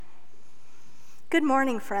Good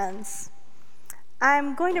morning, friends.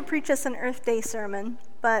 I'm going to preach us an Earth Day sermon,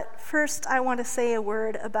 but first I want to say a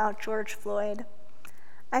word about George Floyd.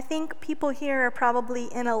 I think people here are probably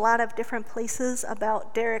in a lot of different places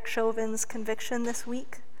about Derek Chauvin's conviction this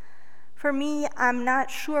week. For me, I'm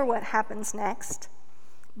not sure what happens next,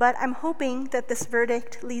 but I'm hoping that this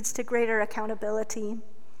verdict leads to greater accountability.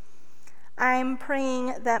 I'm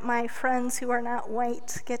praying that my friends who are not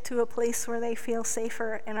white get to a place where they feel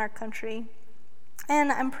safer in our country.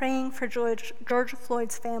 And I'm praying for George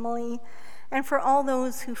Floyd's family and for all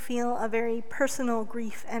those who feel a very personal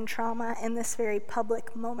grief and trauma in this very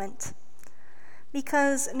public moment.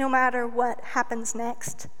 Because no matter what happens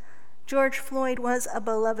next, George Floyd was a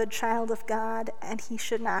beloved child of God and he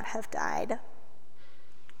should not have died.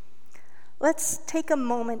 Let's take a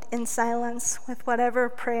moment in silence with whatever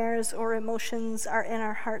prayers or emotions are in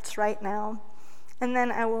our hearts right now, and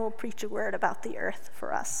then I will preach a word about the earth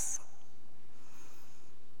for us.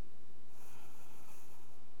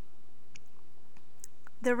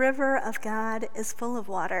 The river of God is full of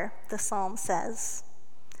water, the psalm says.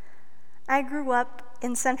 I grew up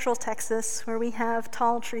in central Texas where we have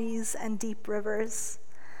tall trees and deep rivers.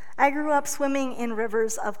 I grew up swimming in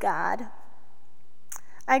rivers of God.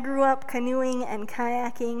 I grew up canoeing and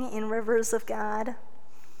kayaking in rivers of God.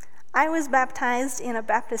 I was baptized in a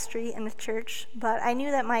baptistry in a church, but I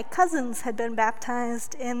knew that my cousins had been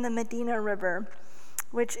baptized in the Medina River,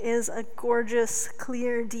 which is a gorgeous,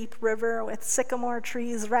 clear, deep river with sycamore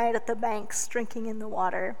trees right at the banks drinking in the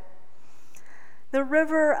water. The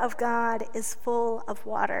river of God is full of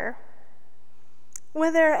water.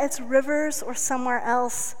 Whether it's rivers or somewhere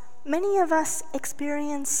else, many of us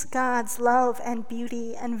experience God's love and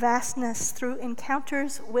beauty and vastness through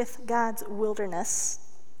encounters with God's wilderness.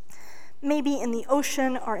 Maybe in the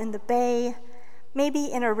ocean or in the bay,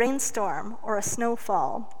 maybe in a rainstorm or a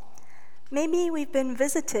snowfall. Maybe we've been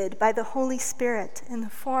visited by the Holy Spirit in the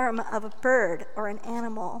form of a bird or an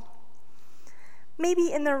animal.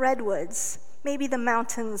 Maybe in the redwoods, maybe the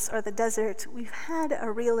mountains or the desert, we've had a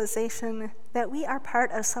realization that we are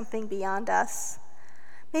part of something beyond us.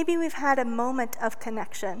 Maybe we've had a moment of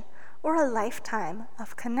connection or a lifetime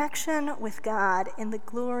of connection with God in the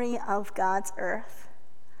glory of God's earth.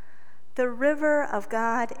 The river of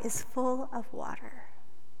God is full of water.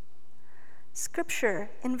 Scripture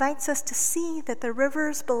invites us to see that the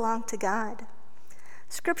rivers belong to God.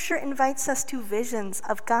 Scripture invites us to visions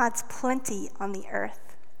of God's plenty on the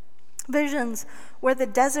earth. Visions where the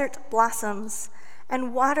desert blossoms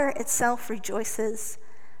and water itself rejoices.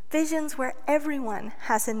 Visions where everyone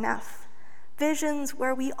has enough. Visions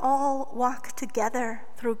where we all walk together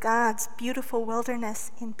through God's beautiful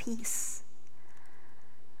wilderness in peace.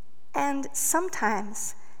 And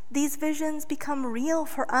sometimes these visions become real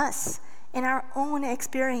for us in our own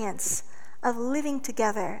experience of living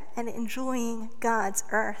together and enjoying God's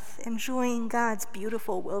earth, enjoying God's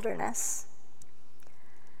beautiful wilderness.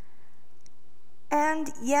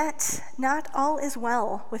 And yet, not all is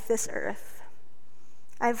well with this earth.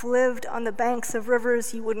 I've lived on the banks of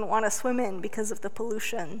rivers you wouldn't want to swim in because of the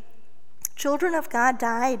pollution. Children of God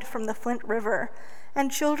died from the Flint River,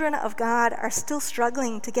 and children of God are still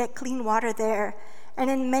struggling to get clean water there and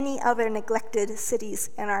in many other neglected cities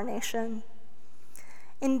in our nation.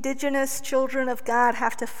 Indigenous children of God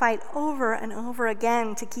have to fight over and over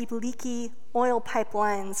again to keep leaky oil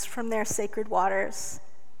pipelines from their sacred waters.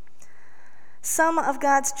 Some of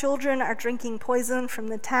God's children are drinking poison from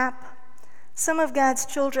the tap. Some of God's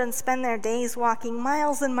children spend their days walking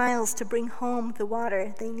miles and miles to bring home the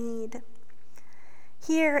water they need.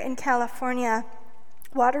 Here in California,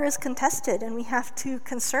 water is contested and we have to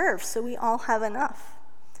conserve so we all have enough.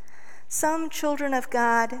 Some children of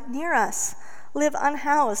God near us live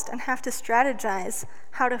unhoused and have to strategize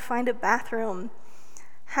how to find a bathroom,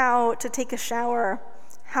 how to take a shower,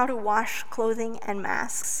 how to wash clothing and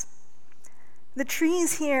masks. The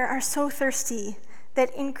trees here are so thirsty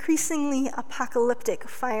that increasingly apocalyptic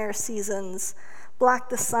fire seasons block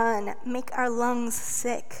the sun, make our lungs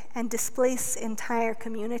sick, and displace entire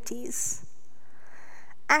communities.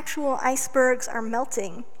 Actual icebergs are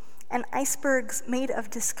melting, and icebergs made of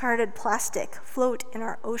discarded plastic float in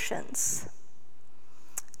our oceans.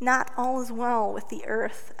 Not all is well with the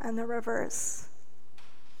earth and the rivers.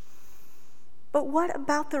 But what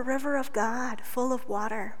about the river of God full of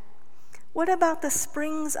water? What about the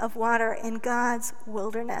springs of water in God's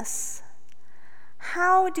wilderness?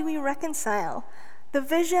 How do we reconcile the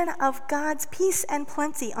vision of God's peace and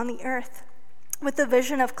plenty on the earth with the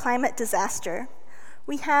vision of climate disaster?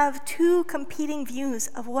 We have two competing views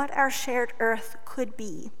of what our shared earth could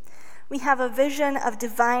be. We have a vision of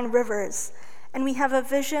divine rivers and we have a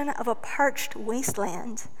vision of a parched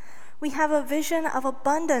wasteland. We have a vision of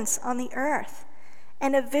abundance on the earth,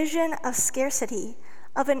 and a vision of scarcity,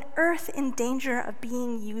 of an earth in danger of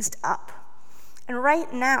being used up. And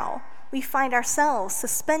right now, we find ourselves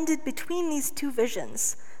suspended between these two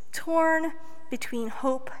visions, torn between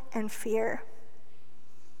hope and fear.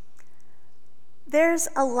 There's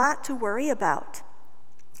a lot to worry about.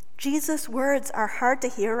 Jesus' words are hard to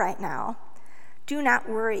hear right now. Do not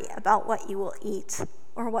worry about what you will eat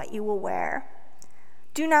or what you will wear.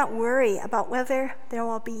 Do not worry about whether there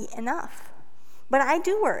will be enough. But I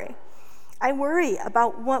do worry. I worry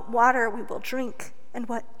about what water we will drink and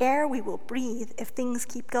what air we will breathe if things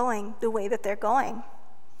keep going the way that they're going.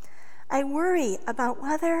 I worry about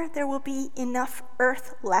whether there will be enough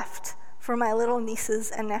earth left for my little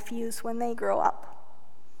nieces and nephews when they grow up.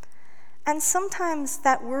 And sometimes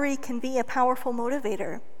that worry can be a powerful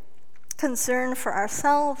motivator. Concern for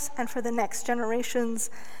ourselves and for the next generations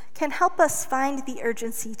can help us find the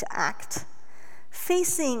urgency to act.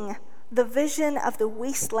 Facing the vision of the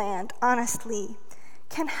wasteland honestly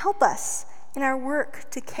can help us in our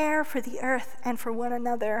work to care for the earth and for one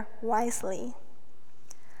another wisely.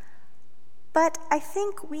 But I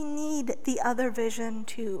think we need the other vision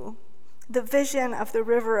too, the vision of the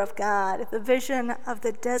river of God, the vision of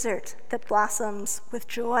the desert that blossoms with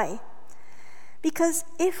joy. Because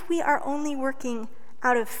if we are only working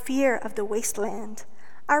out of fear of the wasteland,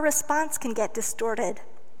 our response can get distorted.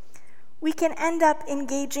 We can end up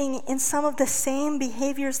engaging in some of the same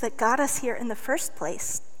behaviors that got us here in the first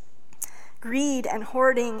place. Greed and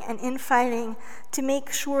hoarding and infighting to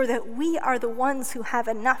make sure that we are the ones who have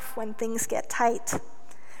enough when things get tight.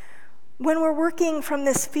 When we're working from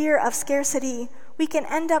this fear of scarcity, we can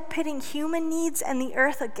end up pitting human needs and the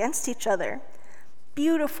earth against each other.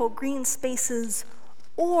 Beautiful green spaces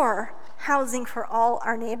or housing for all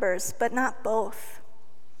our neighbors, but not both.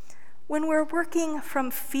 When we're working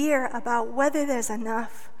from fear about whether there's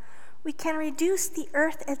enough, we can reduce the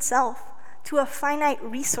earth itself to a finite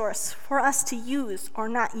resource for us to use or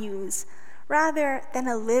not use, rather than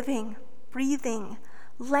a living, breathing,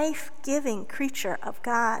 life-giving creature of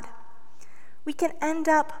God. We can end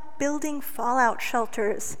up building fallout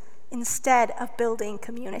shelters instead of building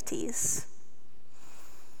communities.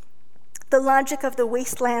 The logic of the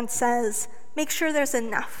wasteland says, make sure there's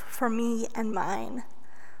enough for me and mine.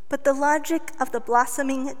 But the logic of the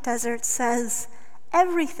blossoming desert says,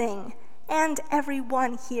 everything and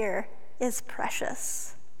everyone here is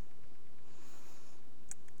precious.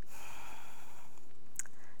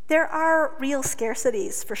 There are real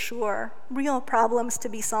scarcities for sure, real problems to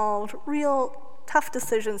be solved, real tough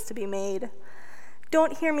decisions to be made.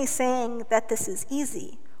 Don't hear me saying that this is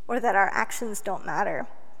easy or that our actions don't matter.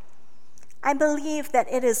 I believe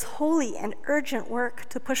that it is holy and urgent work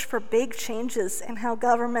to push for big changes in how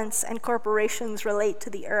governments and corporations relate to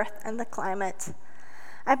the earth and the climate.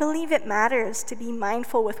 I believe it matters to be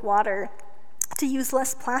mindful with water, to use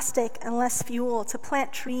less plastic and less fuel, to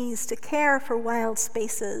plant trees, to care for wild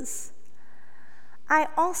spaces. I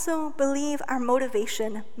also believe our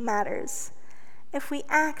motivation matters. If we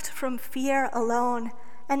act from fear alone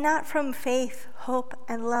and not from faith, hope,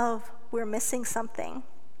 and love, we're missing something.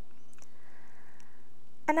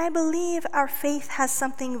 And I believe our faith has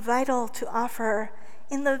something vital to offer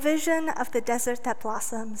in the vision of the desert that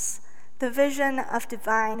blossoms, the vision of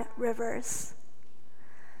divine rivers.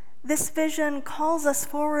 This vision calls us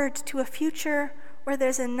forward to a future where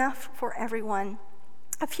there's enough for everyone,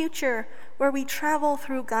 a future where we travel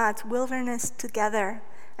through God's wilderness together,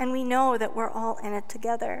 and we know that we're all in it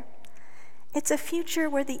together. It's a future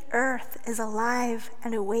where the earth is alive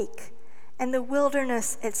and awake, and the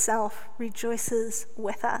wilderness itself rejoices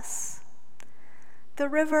with us. The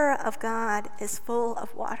river of God is full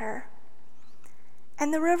of water.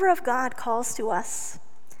 And the river of God calls to us.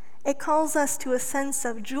 It calls us to a sense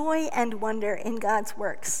of joy and wonder in God's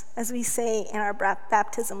works, as we say in our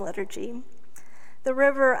baptism liturgy. The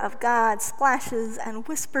river of God splashes and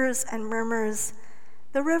whispers and murmurs.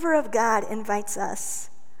 The river of God invites us.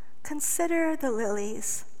 Consider the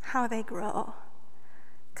lilies, how they grow.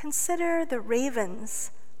 Consider the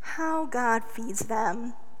ravens, how God feeds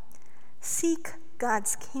them. Seek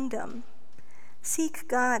God's kingdom. Seek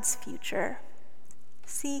God's future.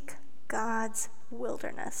 Seek God's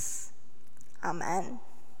wilderness. Amen.